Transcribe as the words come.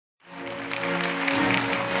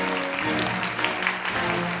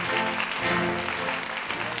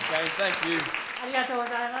Thank you. ありがとうござ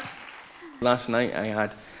います。Last night I'm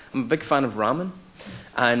a big fan of ramen,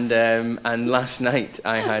 and last night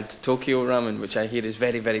I had Tokyo ramen, which I hear is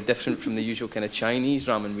very, very different from the usual kind of Chinese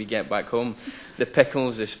ramen we get back home. The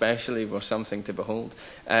pickles especially were something to behold,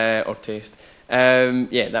 or taste.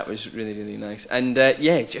 Yeah, that was really, really nice. And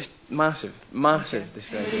yeah, just massive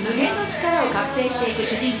description. 無限の力を覚醒していく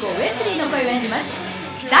主人公ウェスリーの声を演じま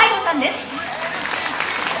す。大悟さんです。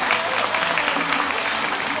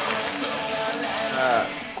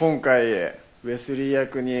今回ウェスリー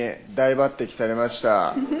役に大抜擢されまし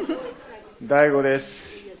た大悟です。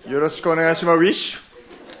よろしくお願いします。ウィッシュ。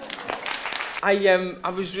I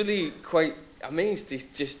was really quite amazed.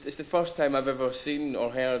 It's the first time I've ever seen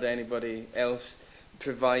or heard anybody else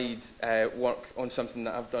provide work on something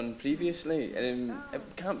that I've done previously. And it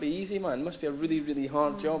can't be easy, man. It must be a really, really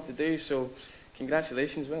hard job to do. So,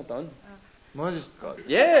 congratulations, well done. マジですか？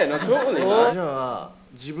 Yeah, no, totally, man. じゃあ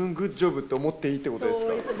自分グッジョブって思っていいってことです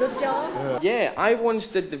か？ Yeah, I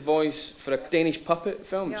once did the voice for a Danish puppet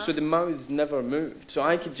film, so the mouths never moved. So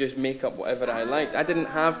I could just make up whatever I liked. I didn't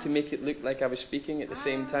have to make it look like I was speaking at the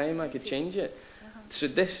same time. I could change it. So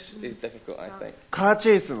this is difficult, I think. カーチ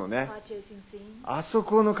ェイスのね、あそ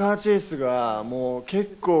このカーチェイスがもう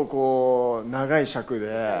結構こう長い尺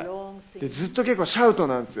でずっと結構シャウト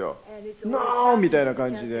なんですよ。ノーみたいな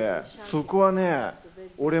感じで、そこはね、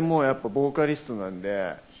俺もやっぱボーカリストなん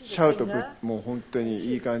でシャウトもう本当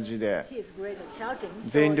にいい感じで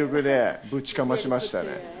全力でぶちかましましたね。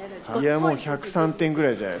いやもう103点ぐ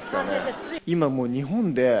らいじゃないですかね。今もう日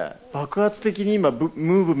本で爆発的に今ム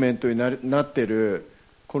ーブメントになってる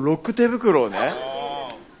このロック手袋をね、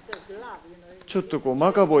ちょっとこう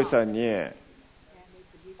マカボイさんに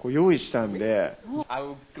こう用意したんで。I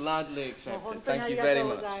will gladly accept it. Thank you very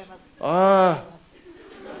much. あ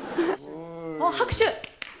あ、拍手。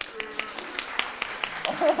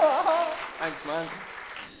Thanks, man.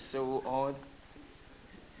 So odd.